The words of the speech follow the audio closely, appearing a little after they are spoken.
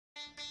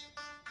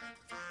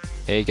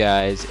Hey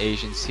guys,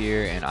 AziiANz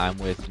here, and I'm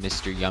with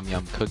Mr. Yum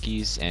Yum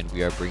Cookies, and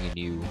we are bringing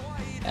you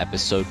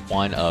episode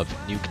 1 of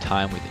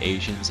Nuketime with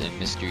AziiANz and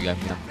Mr. Yum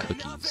Yum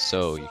Cookies.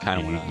 So you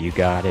kind of want to... You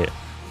got it.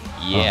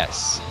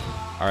 Yes.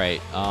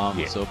 Alright,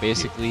 Yeah, so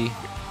basically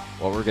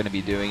what we're going to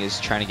be doing is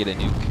trying to get a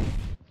nuke,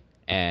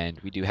 and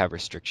we do have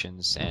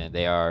restrictions, and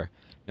they are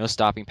no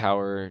stopping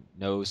power,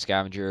 no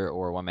scavenger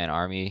or one-man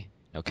army,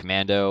 no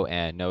commando,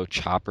 and no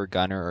chopper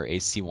gunner or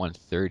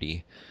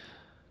AC-130.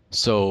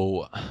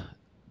 So...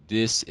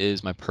 this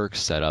is my perk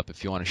setup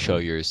if you want to show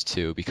yours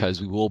too,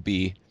 because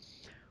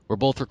we're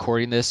both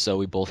recording this, so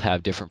we both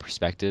have different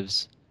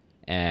perspectives.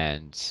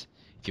 And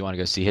if you want to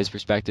go see his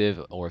perspective,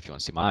 or if you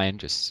want to see mine,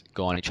 just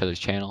go on each other's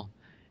channel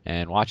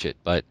and watch it.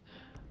 But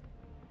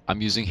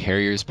I'm using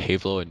Harriers,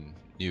 Pavlo, and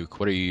Nuke.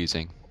 What are you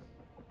using?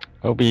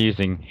 I'll be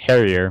using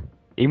Harrier,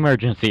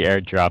 Emergency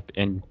Airdrop,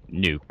 and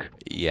Nuke.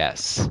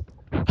 Yes.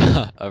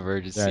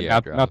 Emergency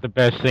airdrop. Not the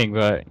best thing,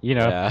 but you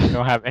know, Yeah. you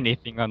don't have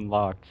anything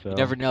unlocked, so. You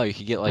never know. You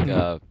could get like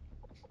a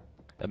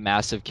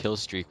massive kill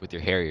streak with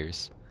your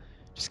Harriers.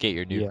 Just get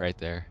your nuke right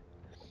there.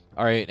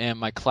 Alright, and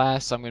my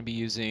class I'm going to be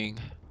using,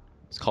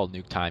 it's called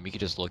Nuketime. You can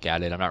just look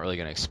at it. I'm not really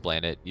going to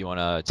explain it. You want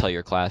to tell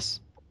your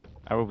class?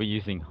 I will be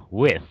using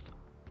With,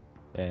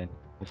 and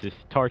this is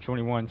Tar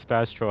 21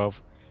 Spaz 12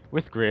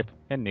 with Grip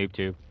and Noob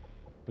Tube,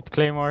 with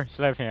Claymore,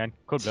 Slap Hand,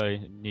 Cold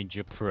Blooded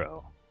Ninja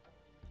Pro.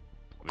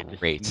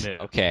 Great.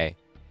 Okay.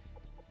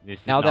 This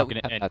is Now not that we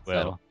gonna have end that well.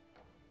 settled,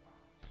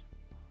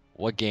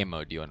 what game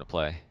mode do you want to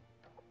play?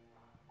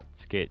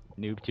 Let's get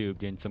Noob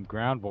Tube in some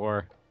ground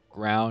war.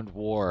 Ground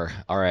War.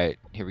 Alright,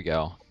 here we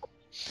go.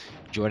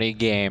 Joining a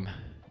game.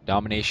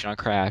 Domination on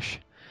Crash.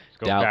 Let's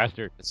go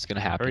faster. It's gonna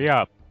happen. Hurry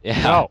up.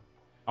 Yeah. No.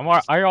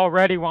 I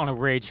already want to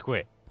rage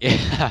quit.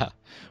 Yeah.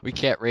 We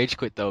can't rage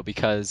quit though,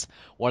 because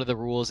one of the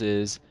rules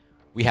is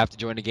we have to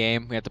join a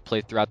game. We have to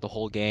play throughout the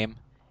whole game,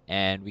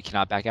 and we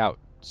cannot back out.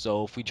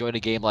 So if we join a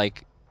game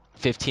like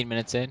 15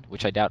 minutes in,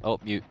 which I doubt. Oh,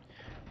 mute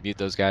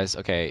those guys.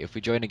 Okay, if we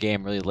join a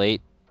game really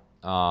late,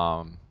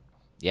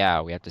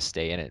 yeah, we have to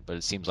stay in it. But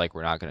it seems like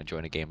we're not gonna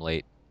join a game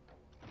late.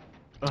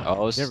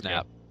 Oh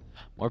snap!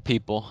 More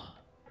people.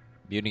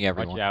 Muting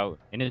everyone. Watch out,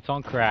 and it's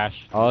on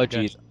Crash. Oh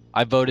jeez,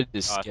 I voted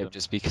to skip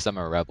just because I'm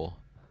a rebel,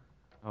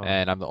 Oh.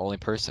 and I'm the only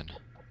person.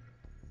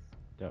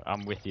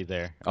 I'm with you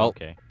there. Oh,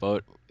 okay.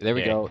 Vote. There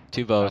we go.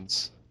 2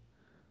 votes.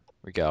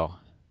 We go.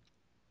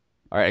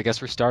 All right, I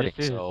guess we're starting.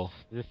 Gotta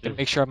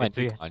make sure I have my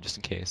nuke on just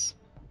in case.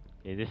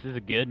 Yeah, this is a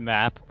good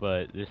map,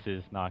 but this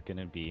is not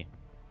gonna be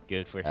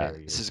good for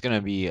Harriers. This is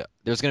gonna be.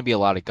 There's gonna be a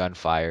lot of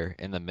gunfire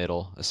in the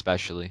middle,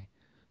 especially.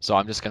 So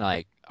I'm just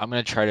gonna I'm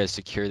gonna try to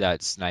secure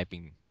that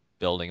sniping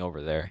building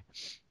over there.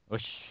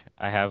 Wish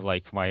I have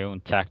like my own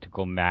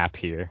tactical map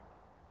here.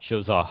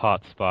 Shows all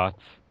hot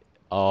spots.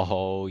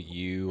 Oh,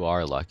 you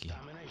are lucky.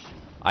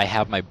 I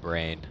have my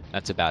brain.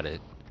 That's about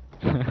it.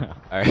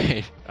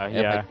 Alright. I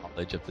have my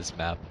knowledge of this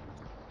map.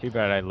 Too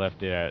bad I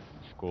left it at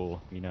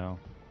school, you know.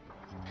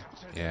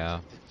 Yeah.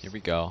 Here we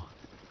go.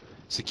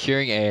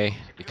 Securing A,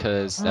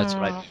 because that's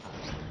what I do.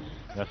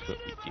 That's what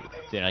we do.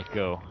 Then I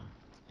go.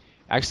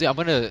 Actually, I'm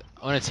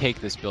gonna take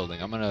this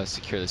building. I'm gonna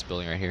secure this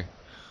building right here,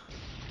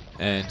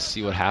 and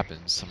see what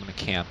happens. I'm gonna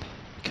camp,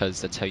 because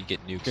that's how you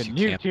get nukes. Good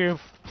you camp. YouTube.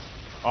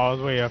 All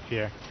the way up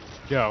here.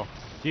 Go.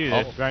 Do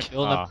this, right?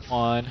 Kill number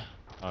 1.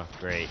 Oh,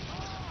 great.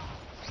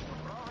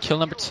 Kill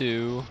number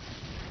 2.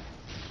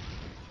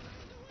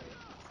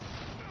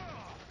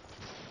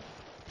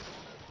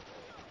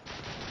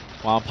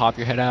 Come on, pop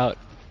your head out.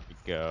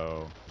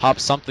 Go. Pop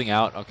something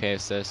out. Okay,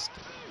 assist.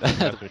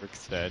 That's what it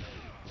said.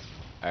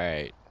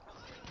 Alright.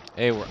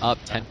 Hey, we're up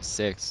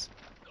 10-6.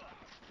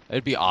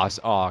 It'd be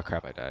awesome. Oh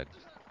crap, I died.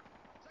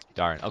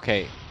 Darn.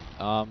 Okay.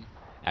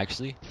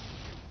 Actually.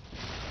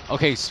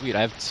 Okay, sweet.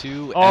 I have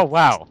 2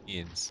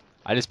 M16s.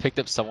 I just picked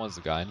up someone's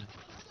gun.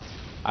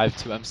 I have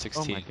 2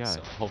 M16s. Oh my God.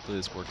 So hopefully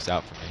this works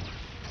out for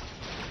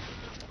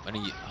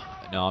me.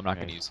 No, I'm not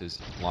gonna use his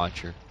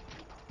launcher.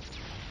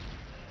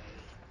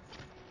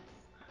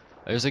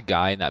 There's a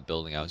guy in that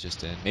building I was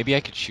just in. Maybe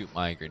I could shoot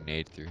my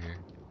grenade through here.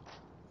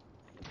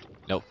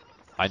 Nope.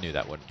 I knew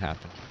that wouldn't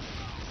happen.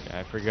 Yeah,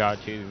 I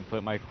forgot to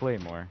put my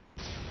Claymore.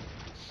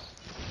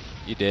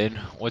 You did?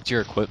 What's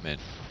your equipment?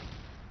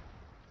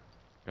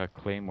 Got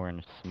Claymore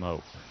and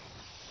smoke.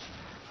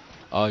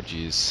 Oh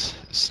jeez.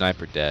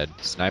 Sniper dead.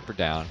 Sniper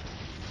down.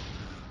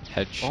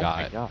 Headshot. Oh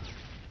my God.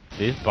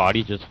 Did his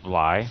body just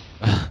fly?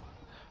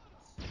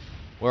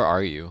 Where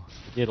are you?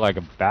 He did like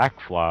a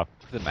backflop.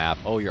 The map.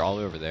 Oh, you're all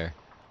over there.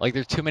 Like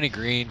there's too many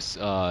green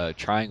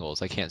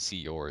triangles. I can't see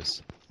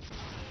yours.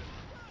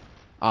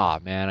 Ah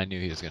man, I knew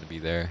he was gonna be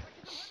there.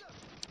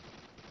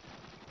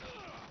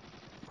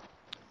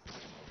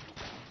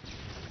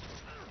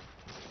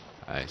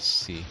 I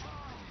see.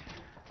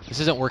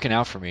 This isn't working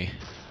out for me.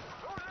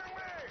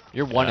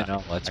 You're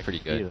 1-0. That's pretty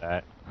good.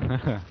 I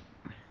see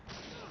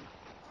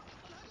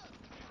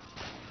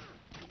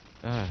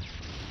that.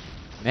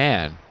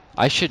 Man,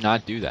 I should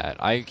not do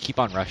that. I keep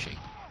on rushing.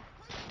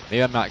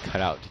 Maybe I'm not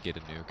cut out to get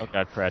a nuke. Oh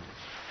God, Fred.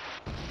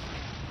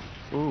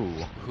 Ooh.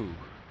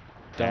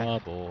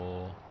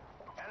 Double.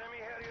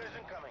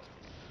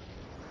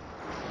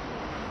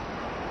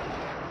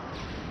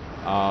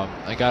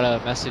 I got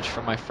a message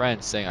from my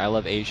friend saying I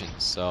love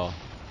Asians, so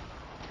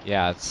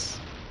yeah,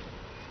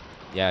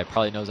 he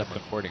probably knows I'm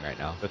recording right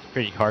now. That's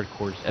pretty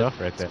hardcore stuff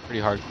right there. It's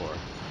pretty hardcore.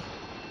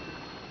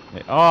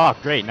 Oh,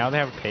 great! Now they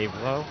have a cave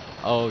low.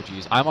 Oh,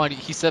 jeez.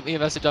 He sent me a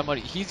message on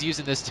money. He's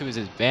using this to his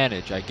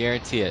advantage. I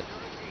guarantee it.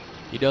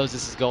 He knows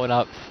this is going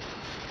up.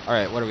 All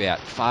right, what are we at?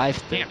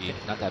 530.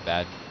 Not that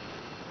bad.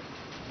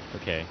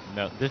 Okay,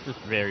 no, this is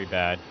very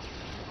bad.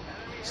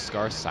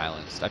 Scar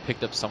silenced. I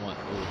picked up someone.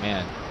 Oh,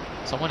 man.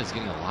 Someone is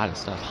getting a lot of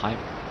stuff. Hi,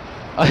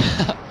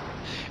 Mom.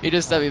 He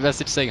just sent me a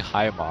message saying,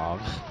 hi, Mom.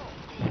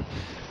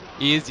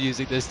 He is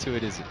using this to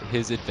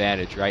his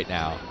advantage right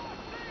now.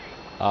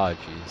 Oh,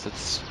 jeez.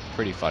 That's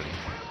pretty funny.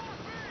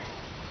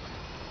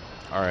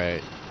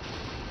 Alright.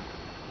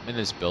 I'm in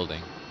this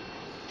building.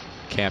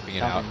 Camping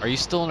it out. Are you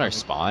still in our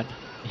spawn?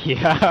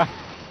 Yeah.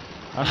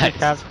 I'm just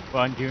having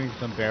fun doing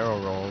some barrel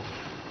rolls.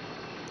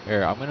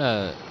 Here, I'm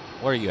gonna...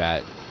 Where are you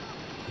at?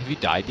 Have you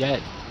died yet?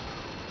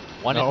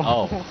 1 and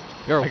 0.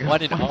 You're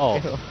 1 and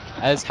 0.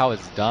 That is how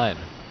it's done.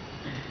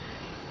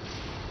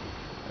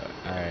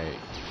 Alright.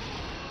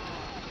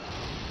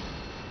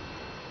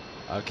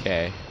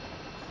 Okay.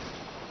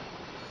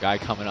 Guy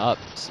coming up.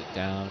 Sit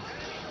down.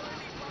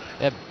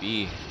 They have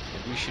B.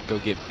 Maybe we should go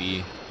get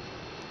B.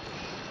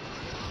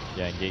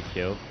 Yeah, and get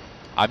killed.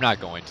 I'm not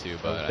going to,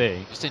 but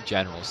Okay. just in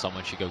general,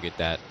 someone should go get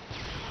that.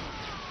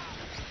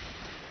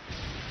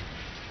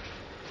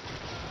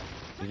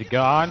 Is it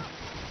gone?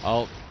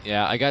 Oh,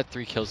 yeah, I got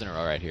 3 kills in a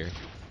row right here.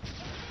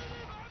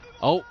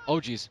 Oh,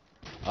 jeez.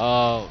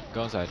 Oh,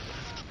 go inside.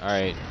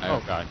 Alright.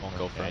 Oh god. Won't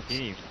go I first.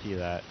 didn't even see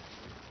that.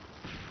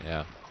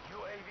 Yeah.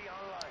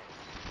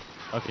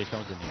 Okay,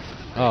 someone's in here.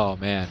 Oh,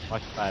 man.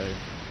 Watch spider.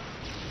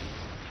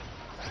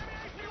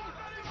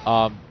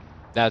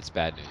 That's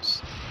bad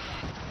news.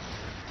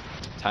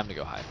 Time to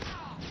go hide.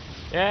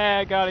 Yeah,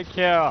 I got a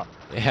kill.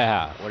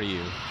 Yeah, what are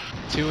you?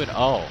 2 and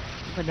 0.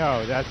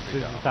 No, this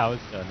is how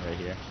it's done right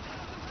here.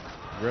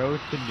 Road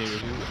to new.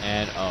 2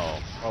 and 0.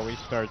 Always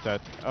starts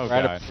at. Oh We're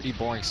god. at a pretty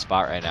boring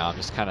spot right now. I'm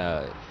just kind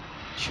of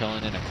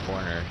chilling in a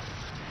corner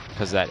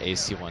because of that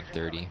AC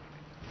 130.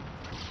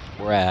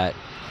 We're at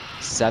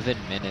 7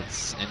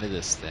 minutes into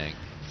this thing.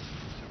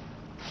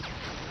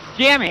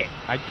 Damn it!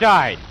 I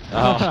died.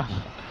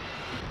 Oh.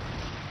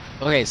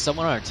 Okay,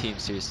 someone on our team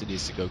seriously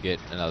needs to go get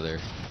another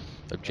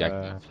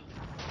objective.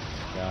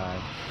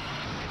 God.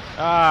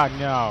 Ah,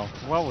 no.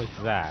 What was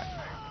that?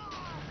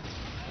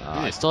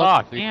 I still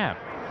have damn.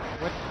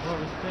 What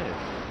was this?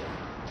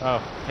 Oh,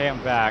 hey,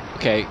 I'm back.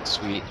 Okay,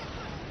 sweet.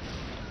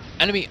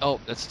 Enemy. Oh,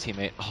 that's a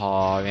teammate.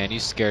 Oh, man, you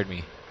scared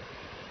me.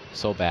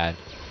 So bad.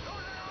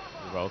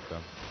 You're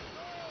welcome.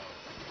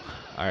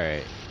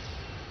 Alright.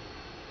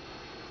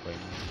 Wait.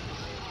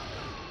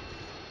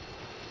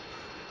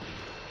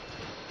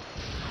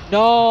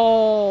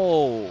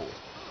 No!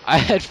 I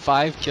had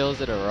 5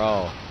 kills in a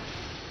row.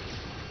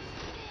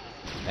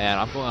 Man,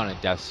 I'm going on a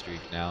death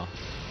streak now.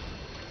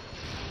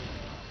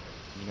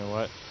 You know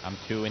what? I'm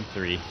 2 and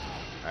 3.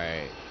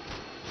 Alright.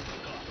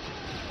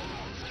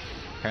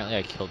 Apparently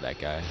I killed that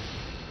guy.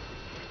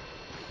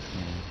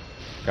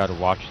 Gotta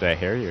watch that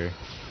Harrier.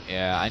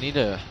 Yeah,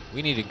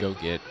 we need to go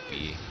get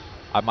B.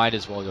 I might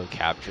as well go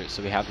capture it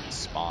so we have it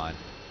spawn.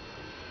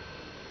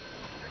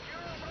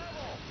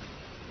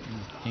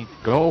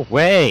 Go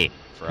away!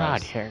 For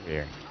God, us.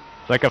 Harrier.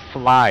 It's like a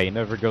fly, it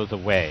never goes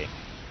away.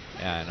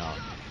 Yeah, I know.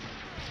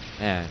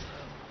 Man.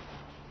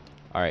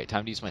 Alright,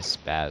 time to use my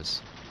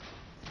spaz.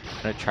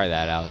 I'm gonna try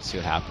that out, see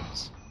what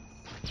happens.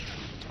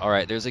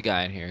 Alright, there's a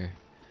guy in here.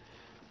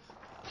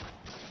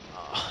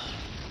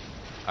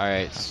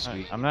 Alright,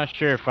 sweet. I'm not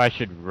sure if I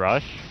should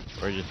rush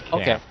or just camp.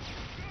 Okay,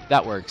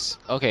 that works.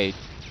 Okay,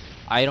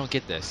 I don't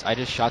get this. I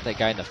just shot that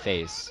guy in the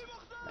face,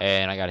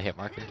 and I got a hit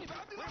marker.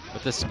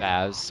 With the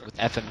spaz, with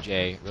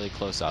FMJ, really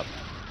close up.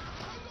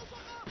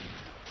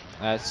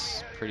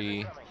 That's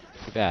pretty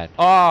bad.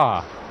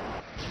 Ah!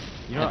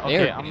 You know, And okay,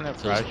 they're I'm getting gonna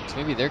kills, rush. so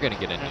maybe they're gonna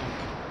get a nuke.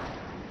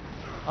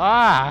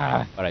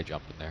 Ah! But I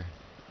jumped in there.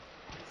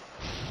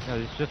 No,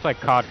 it's just like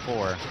COD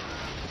 4.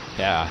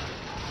 Yeah.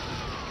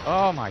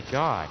 Oh my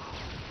god.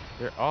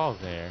 They're all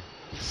there.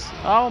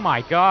 Oh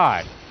my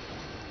god.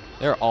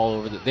 They're all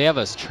over they have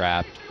us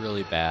trapped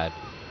really bad.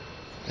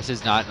 This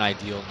is not an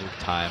ideal nuke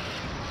time.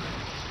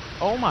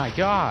 Oh my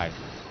god.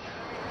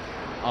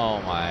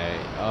 Oh my.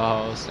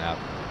 Oh snap.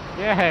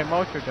 Yeah,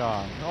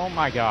 Motrodon. Oh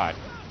my god.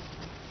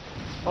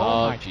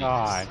 Oh my Jesus.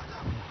 god.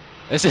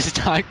 This is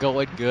not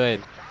going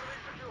good.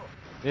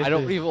 This I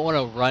don't is... even want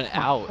to run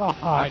out. God.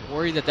 I'm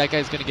worried that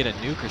guy's gonna get a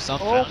nuke or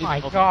something. I Oh don't even my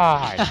know if-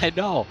 god. I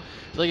know.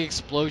 It's like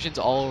explosions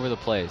all over the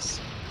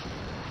place.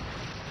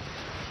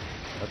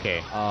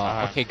 Okay.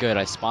 Okay, good.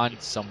 I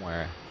spawned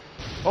somewhere.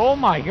 Oh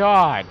my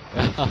god.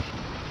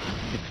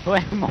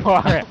 Claymore.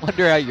 I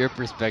wonder how your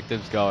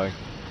perspective's going.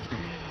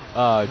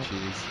 Oh,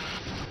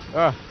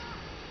 jeez.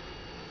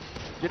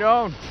 Get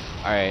on.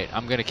 All right,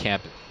 I'm gonna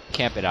camp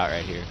it out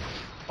right here.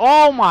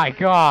 Oh my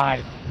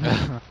god.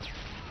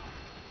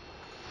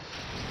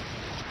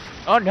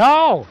 Oh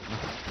no.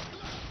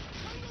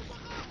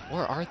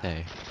 Where are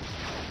they?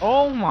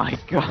 Oh my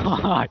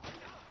god!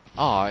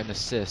 Oh, an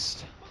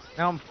assist.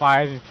 Now I'm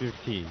 5 and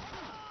 15.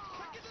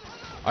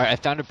 Alright, I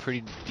found a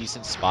pretty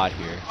decent spot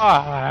here.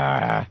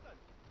 Ah!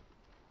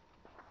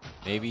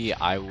 Maybe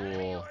I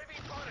will...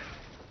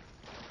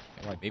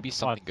 Like, Maybe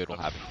something good will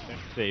happen.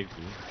 Save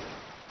you.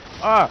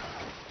 Ah!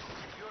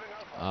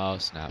 Oh,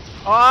 snap.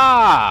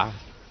 Ah!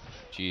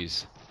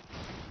 Jeez.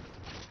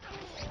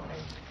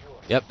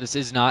 Yep, this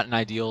is not an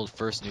ideal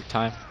first nuke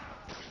time.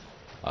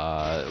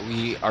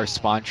 We are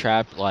spawn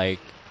trapped like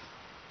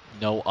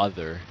no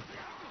other.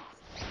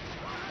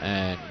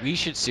 And we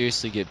should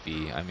seriously get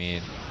B. I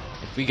mean,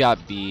 if we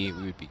got B,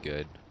 we would be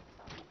good.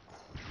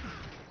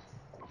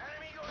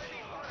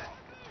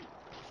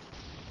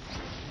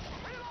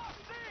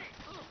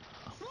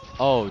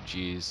 Oh,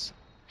 jeez.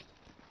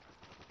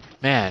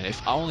 Man,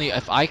 if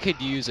I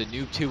could use a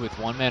noob 2 with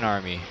one-man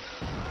army,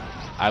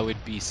 I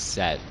would be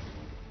set.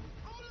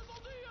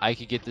 I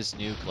could get this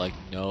nuke like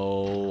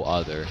no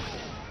other.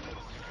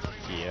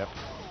 Yep.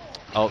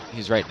 Oh,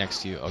 he's right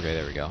next to you. Okay,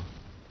 there we go.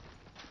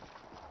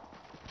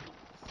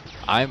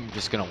 I'm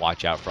just gonna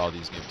watch out for all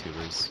these noob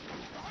tubers.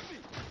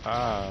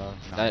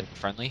 Is that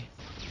friendly?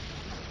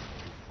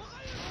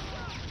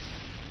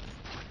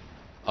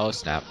 Oh,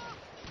 snap.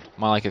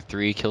 I'm on like a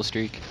 3 kill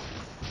streak.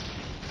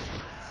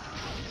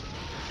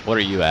 What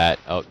are you at?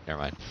 Oh, never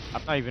mind.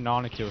 I'm not even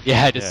on a kill.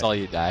 Yeah, I just saw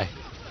you die.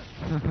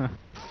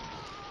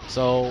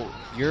 So,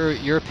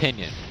 your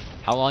opinion.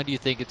 How long do you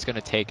think it's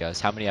gonna take us?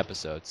 How many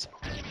episodes?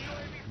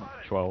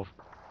 12.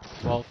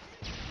 12?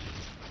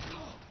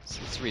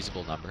 It's a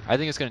reasonable number. I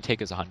think it's gonna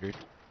take us 100.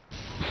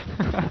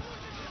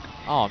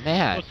 Oh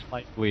man. Most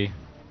likely.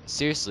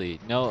 Seriously,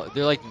 no,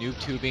 they're like noob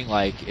tubing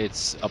like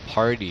it's a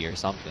party or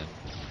something.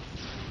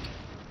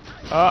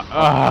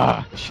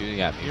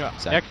 Shooting at me. You know,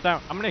 next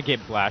time, I'm gonna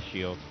get blast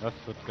shield. That's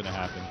what's gonna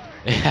happen.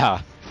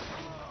 Yeah.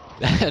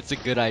 That's a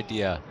good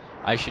idea.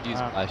 I should use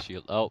blast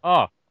shield. Oh.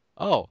 Oh.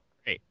 Oh.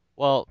 Great.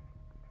 Well,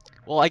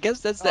 I guess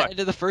that's the end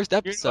of the first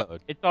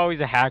episode. It's always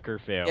a hacker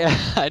fail. Yeah,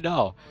 I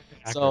know.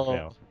 Hacker So,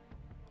 fail.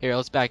 here,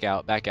 let's back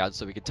out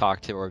so we can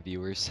talk to our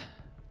viewers.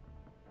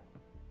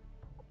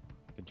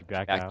 Did you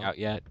back Backed out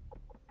yet?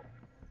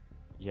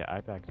 Yeah,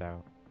 I backed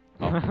out.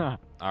 Oh.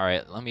 All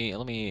right, let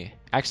me.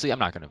 Actually, I'm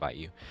not gonna invite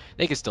you.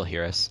 They can still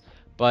hear us.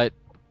 But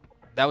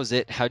that was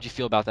it. How'd you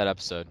feel about that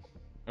episode?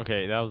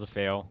 Okay, that was a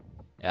fail.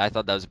 Yeah, I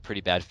thought that was a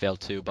pretty bad fail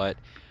too. But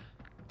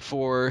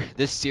for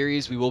this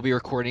series, we will be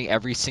recording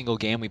every single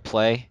game we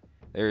play.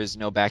 There is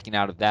no backing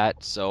out of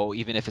that. So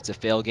even if it's a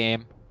fail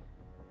game,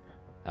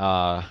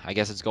 I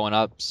guess it's going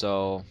up.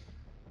 So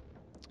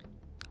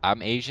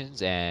I'm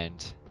Asians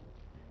and.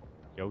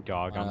 Yo,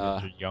 dog, I'm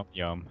Mr. Yum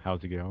Yum.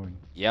 How's it going?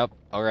 Yep.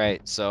 All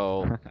right.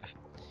 So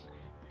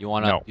you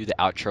want to do the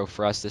outro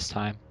for us this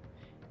time?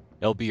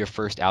 It'll be your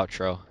first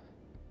outro.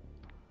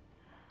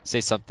 Say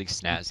something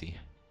snazzy.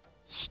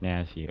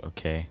 Snazzy,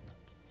 okay.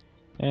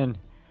 And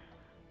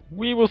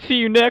we will see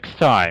you next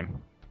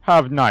time.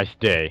 Have a nice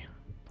day.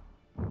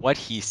 What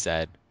he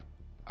said.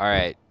 All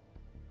right.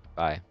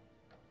 Bye.